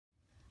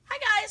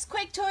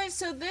guys, quaketoys.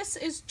 So this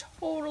is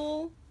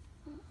total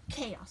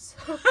chaos.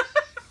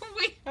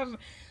 We have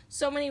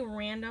so many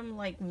random,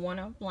 like,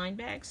 one-of blind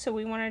bags, so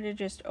we wanted to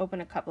just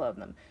open a couple of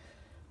them.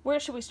 Where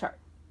should we start?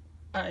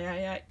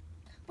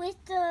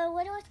 With the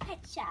Littlest Pet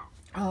Shop.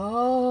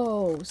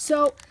 Oh,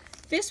 so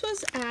this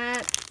was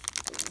at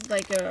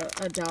like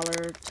a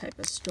dollar type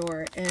of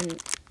store,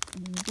 and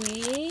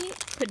we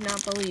could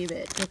not believe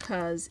it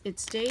because it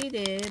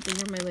stated the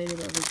year my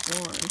ladybug was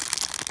born.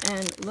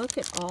 And look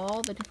at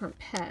all the different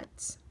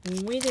pets.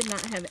 We did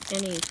not have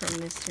any from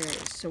this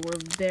series, so we're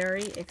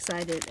very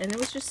excited. And it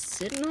was just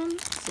sitting on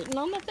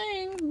the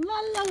thing, la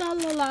la la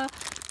la la.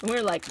 And we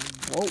were like,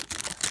 whoa.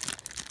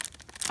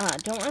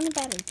 Don't run the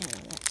battery down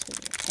on that,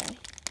 sweetie, okay?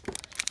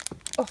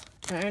 Oh,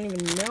 I don't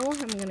even know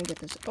how I'm gonna get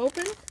this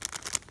open.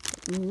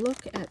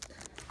 Look at,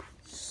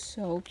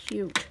 so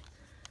cute.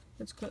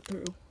 Let's cut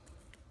through.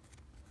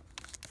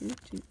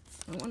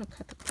 I want to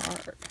cut the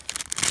card.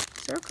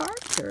 Is there a card?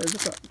 There is a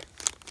card.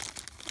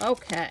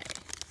 Okay,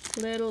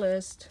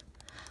 Littlest.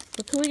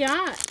 Look who we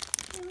got.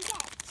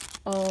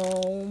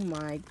 Oh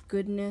my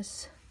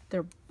goodness,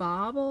 they're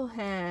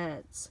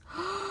bobbleheads.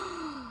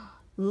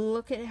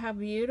 Look at how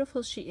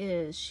beautiful she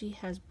is. She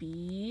has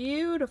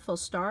beautiful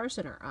stars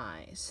in her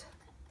eyes.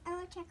 I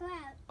want to check her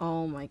out.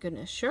 Oh my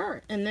goodness,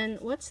 sure. And then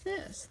what's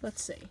this?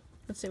 Let's see.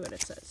 Let's see what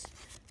it says.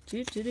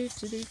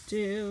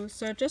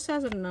 So it just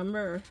has a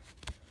number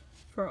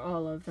for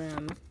all of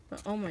them.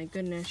 But oh my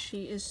goodness,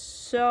 she is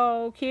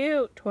so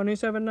cute.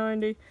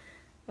 $27.90.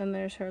 And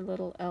there's her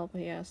little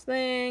LPS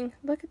thing.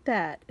 Look at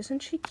that.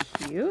 Isn't she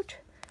cute?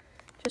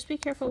 Just be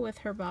careful with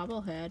her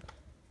bobblehead.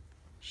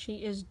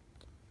 She is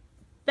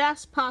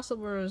best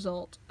possible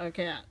result a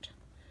cat.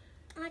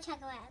 I want to check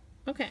her out.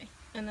 Okay.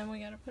 And then we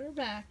gotta put her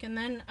back. And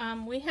then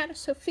we had a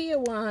Sofia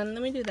one.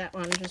 Let me do that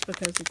one just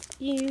because it's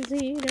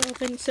easy to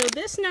open. So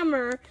this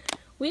number,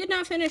 we had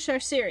not finished our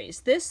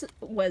series. This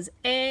was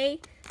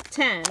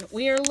A10.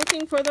 We are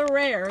looking for the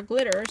rare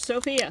glitter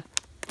Sofia.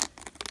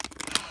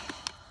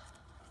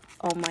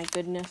 Oh my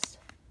goodness.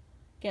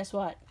 Guess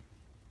what?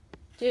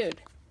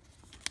 Dude.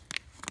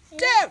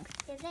 Dude!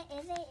 Is it?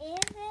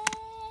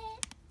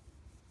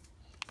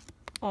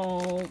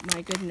 Oh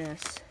my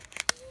goodness.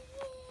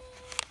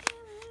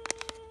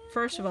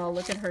 First of all,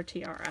 look at her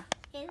tiara.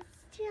 It's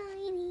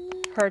shiny.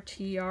 Her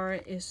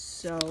tiara is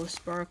so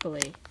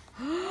sparkly.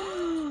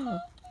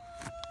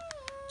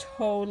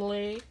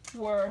 Totally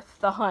worth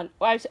the hunt.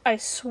 I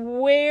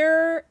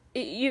swear,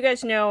 you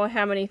guys know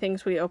how many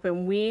things we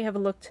open. We have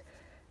looked,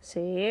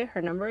 see,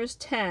 her number is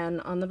 10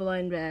 on the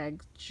blind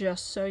bag,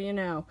 just so you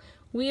know.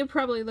 We have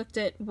probably looked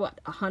at, what,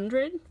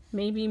 100?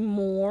 Maybe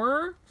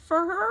more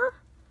for her?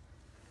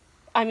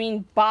 I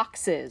mean,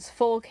 boxes,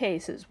 full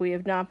cases. We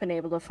have not been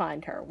able to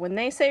find her. When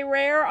they say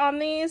rare on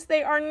these,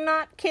 they are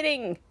not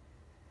kidding.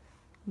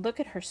 Look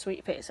at her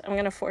sweet face. I'm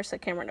going to force the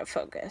camera to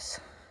focus.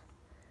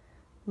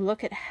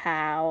 Look at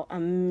how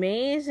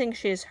amazing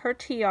she is. Her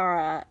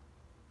tiara,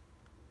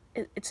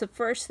 it's the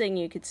first thing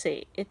you could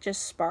see. It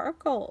just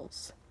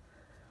sparkles.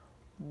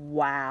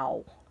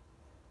 Wow.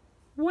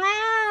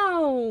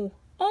 Wow.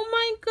 Oh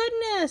my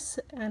goodness.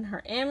 And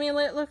her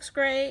amulet looks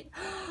great.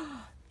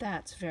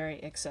 That's very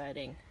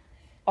exciting.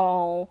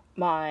 Oh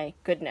my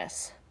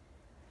goodness.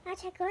 I'll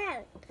check her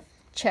out.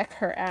 Check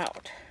her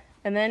out.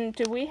 And then,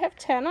 do we have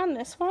 10 on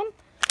this one?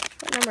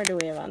 What number do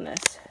we have on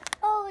this?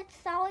 Oh, it's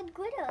solid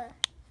glitter.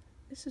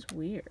 This is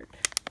weird.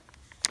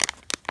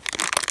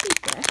 Let's see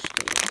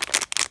Bestie.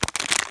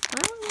 I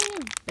don't really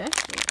have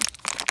Bestie.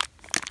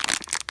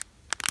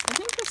 I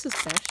think this is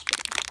Bestie.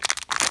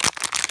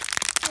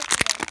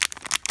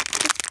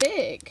 It's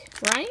big,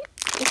 right?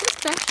 Is this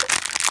Bestie?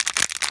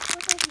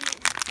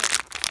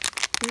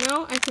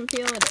 No, I can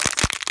feel it.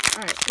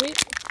 Alright,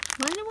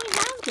 why do we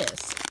have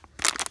this?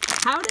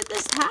 How did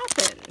this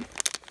happen?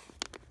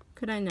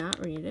 Could I not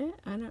read it?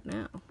 I don't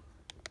know.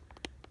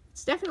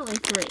 It's definitely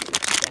 3,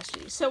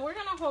 Bestie. So we're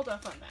going to hold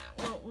up on that.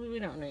 Well, we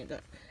don't need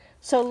that.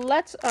 So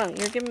let's,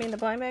 you're giving me the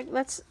blind bag?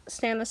 Let's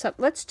stand this up.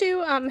 Let's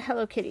do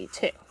Hello Kitty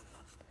too.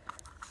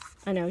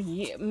 I know,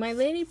 my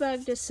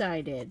ladybug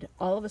decided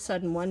all of a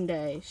sudden one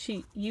day,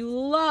 you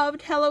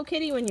loved Hello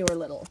Kitty when you were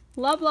little.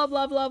 Love, love,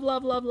 love, love,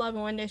 love, love, love.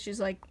 And one day she's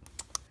like,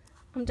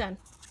 I'm done.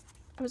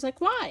 I was like,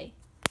 why?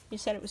 You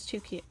said it was too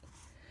cute.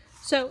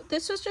 So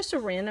this was just a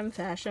random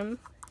Fashem,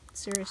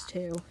 Series 2.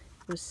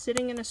 It was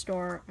sitting in a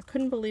store. I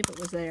couldn't believe it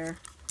was there.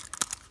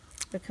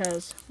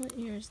 Because, what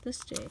year is this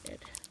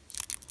dated?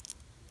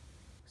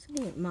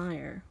 Sitting at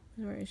Meyer.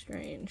 Very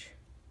strange.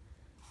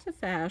 It's a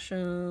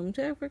Fashem,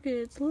 tech for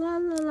kids, la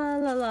la la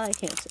la la. I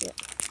can't see it.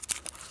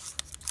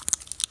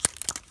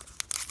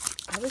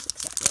 I was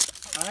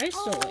excited. I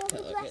still like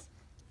Hello Kitty.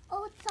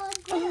 Oh, it's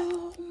solid glitter.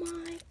 Oh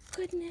my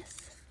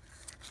goodness.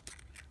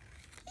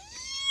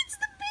 It's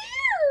the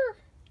bear!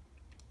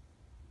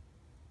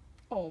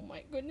 Oh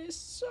my goodness,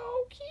 so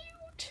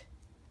cute.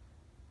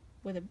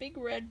 With a big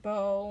red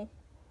bow.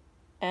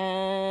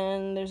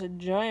 And there's a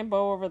giant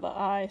bow over the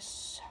eye.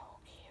 So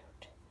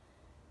cute.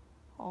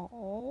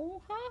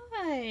 Oh,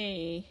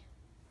 hi.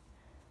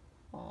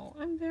 Oh,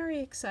 I'm very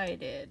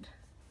excited.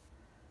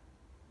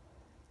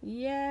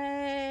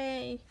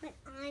 Yay! But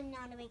I'm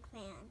not a big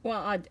fan.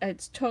 Well,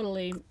 it's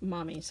totally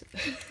mommy's.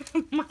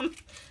 Mom,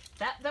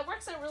 that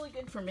works out really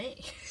good for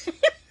me.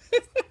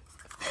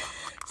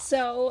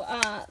 So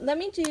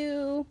let's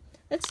do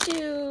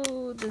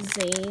the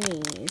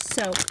Zainies.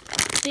 So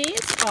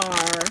these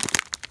are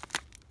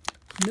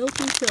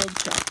milky filled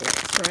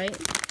chocolates, right?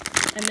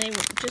 And they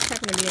just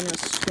happen to be in a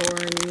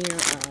store near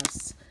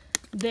us.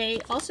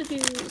 They also do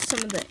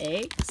some of the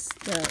eggs,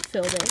 the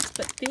filled eggs,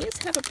 but these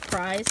have a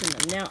prize in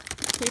them. Now,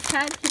 we've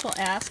had people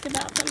ask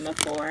about them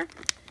before,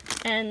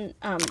 and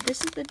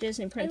this is the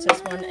Disney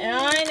Princess one, and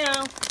I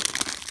know.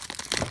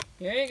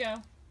 Here you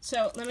go.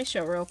 So, let me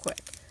show real quick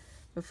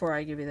before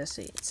I give you the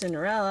seat.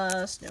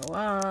 Cinderella, Snow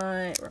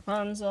White,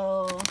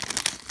 Rapunzel.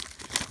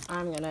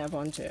 I'm going to have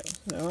one too.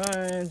 Snow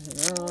White,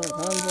 Cinderella,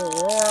 Rapunzel,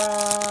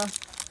 Aurora.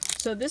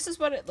 So, this is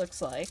what it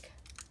looks like.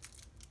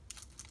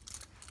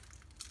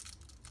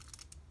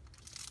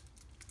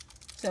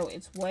 So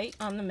it's white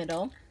on the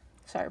middle.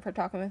 Sorry for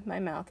talking with my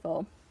mouth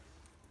full.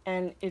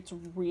 And it's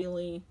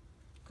really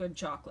good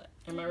chocolate.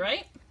 Am I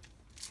right?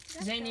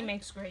 Zaini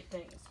makes great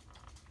things.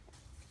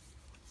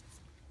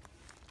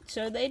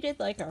 So they did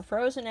like our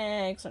frozen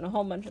eggs and a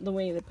whole bunch of the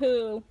Winnie the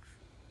Pooh.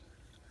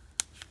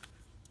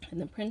 And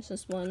the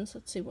princess ones.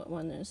 Let's see, what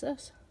one is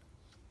this?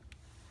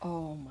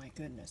 Oh my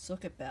goodness,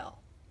 look at Belle.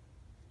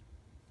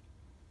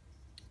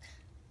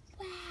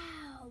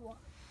 Wow.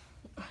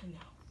 I know.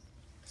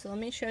 So let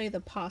me show you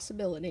the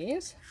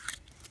possibilities.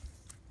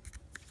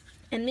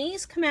 And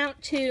these come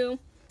out to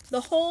the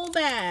whole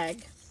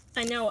bag.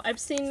 I know, I've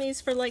seen these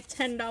for like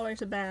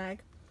 $10 a bag.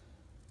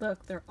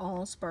 Look, they're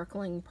all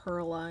sparkling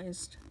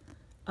pearlized.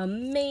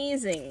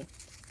 Amazing.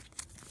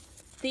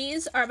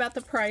 These are about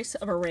the price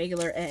of a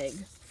regular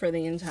egg for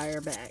the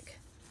entire bag.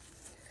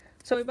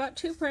 So we bought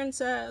 2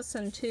 princess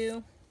and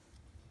 2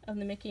 of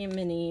the Mickey and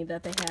Minnie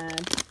that they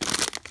had.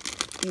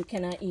 You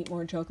cannot eat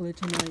more chocolate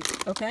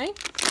tonight, okay?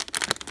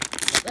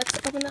 Let's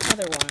open the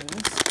other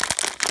ones.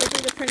 We'll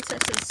do the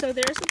princesses. So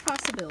there's the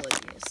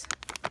possibilities.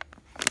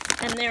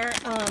 And they're,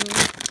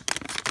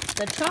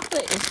 the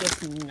chocolate is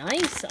just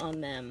nice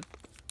on them.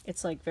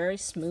 It's like very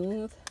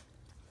smooth.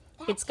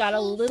 It's got a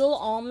little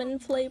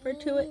almond flavor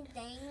to it.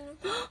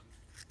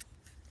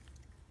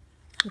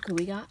 Look who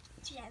we got.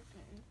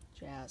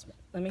 Jasmine.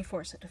 Let me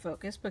force it to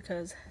focus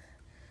because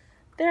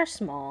they're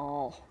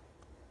small.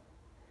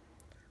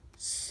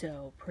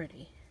 So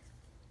pretty.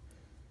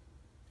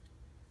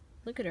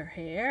 Look at her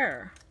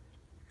hair.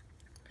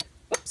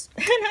 Whoops.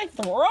 And I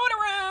throw it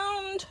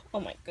around. Oh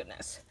my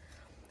goodness.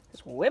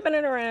 Just whipping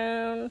it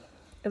around.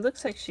 It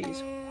looks like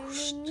she's...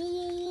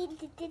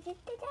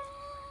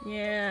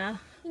 Yeah.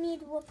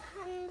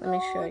 Let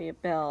me show you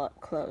Belle up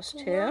close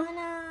too.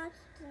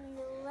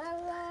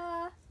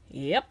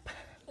 Yep.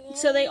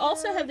 So they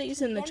also have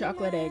these in the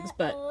chocolate eggs,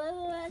 but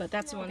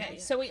that's the one. Okay,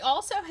 so we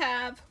also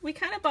have, we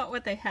kind of bought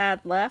what they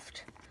had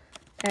left.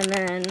 And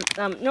then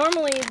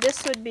normally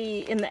this would be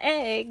in the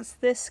eggs.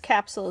 This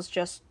capsule is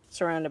just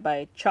surrounded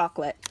by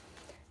chocolate.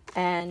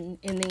 And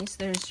in these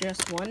there's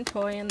just one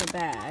toy in the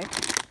bag.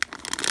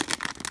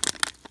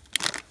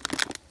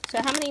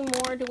 So how many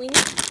more do we need?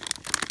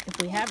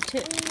 If we have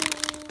 2.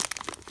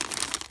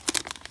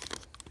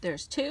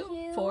 There's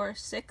 2, 4,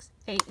 6,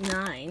 8,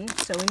 9.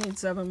 So we need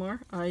 7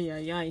 more. Ay,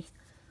 ay, ay.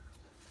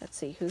 Let's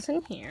see who's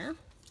in here.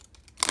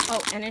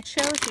 Oh, and it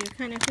shows you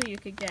kind of who you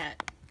could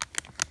get.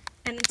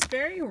 And it's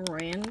very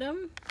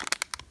random.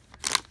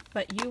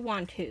 But you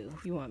want who?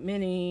 You want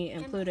Minnie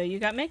and Pluto. You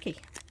got Mickey.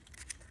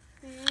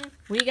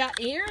 We got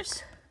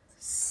ears.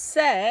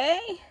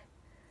 Say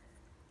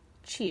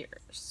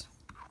cheers.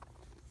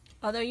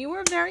 Although you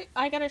were very...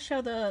 I gotta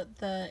show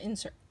the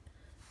insert.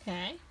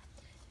 Okay?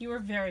 You were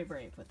very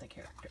brave with the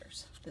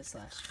characters this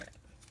last trip.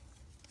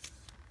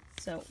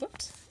 So,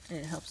 whoops.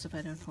 It helps if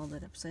I don't hold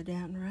it upside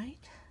down, right?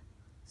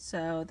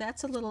 So,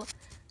 that's a little...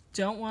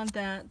 Don't want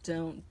that.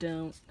 Don't.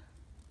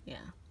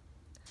 Yeah.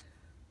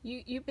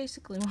 You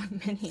basically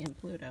want Minnie and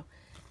Pluto.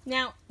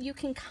 Now, you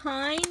can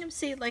kind of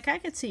see... Like, I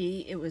could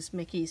see it was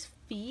Mickey's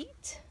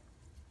feet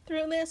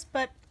through this,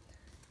 but...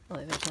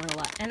 Really, there's not a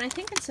lot. And I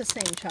think it's the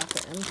same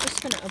chocolate. I'm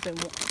just going to open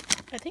one.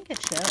 I think it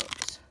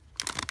shows.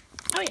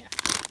 Oh, yeah.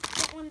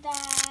 Don't want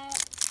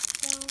that.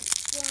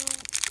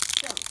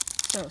 Don't.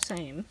 So,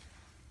 same.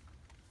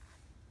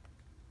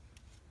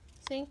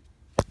 See?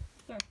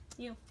 Here,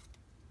 you.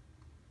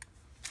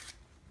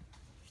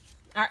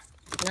 Alright,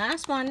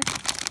 last one.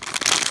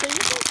 So you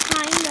can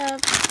kind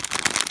of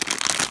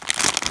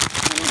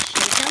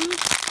shake them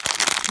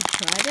to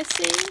try to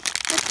see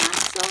the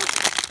capsule.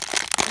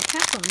 The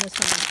capsule on this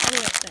one is all the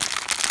way up there.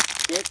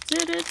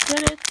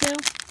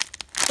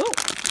 Oh,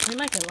 we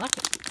might get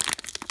lucky.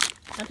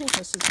 I think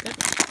this is good.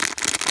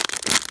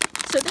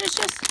 So there's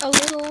just a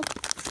little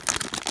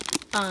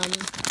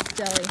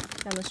deli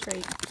down the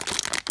street,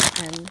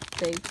 and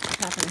they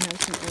happen to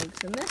have some eggs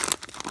in this.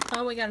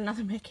 Oh, we got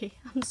another Mickey.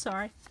 I'm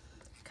sorry.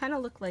 Kind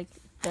of look like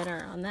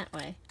better on that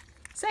way.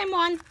 Same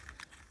one.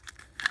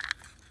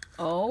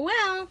 Oh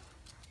well.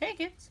 Hey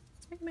kids,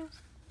 it's Mickey Mouse.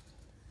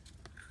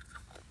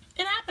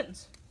 It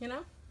happens, you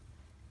know.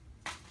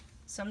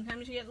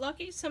 Sometimes you get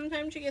lucky,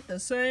 sometimes you get the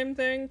same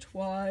thing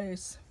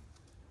twice.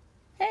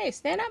 Hey,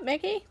 stand up,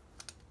 Mickey.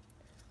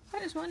 Why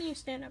does one of you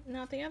stand up,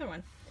 not the other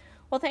one?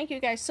 Well, thank you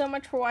guys so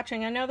much for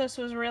watching. I know this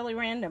was really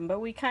random,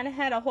 but we kind of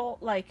had a whole,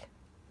 like,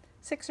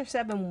 6 or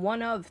 7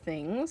 one-of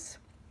things.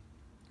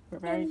 We're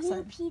very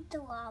excited. Pete the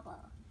robber.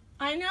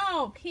 I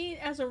know, Pete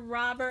as a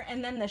robber,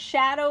 and then the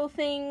shadow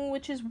thing,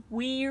 which is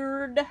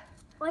weird.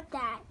 What's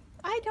that?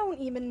 I don't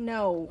even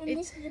know. And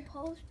this is a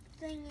post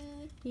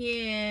thingy.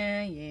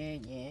 Yeah.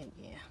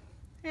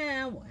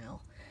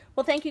 Well.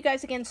 Well, thank you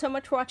guys again so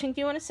much for watching.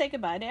 Do you want to say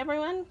goodbye to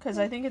everyone? Because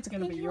I think it's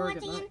going to be your goodbye.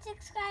 Thank you for watching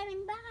and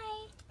subscribing.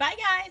 Bye. Bye,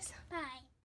 guys. Bye.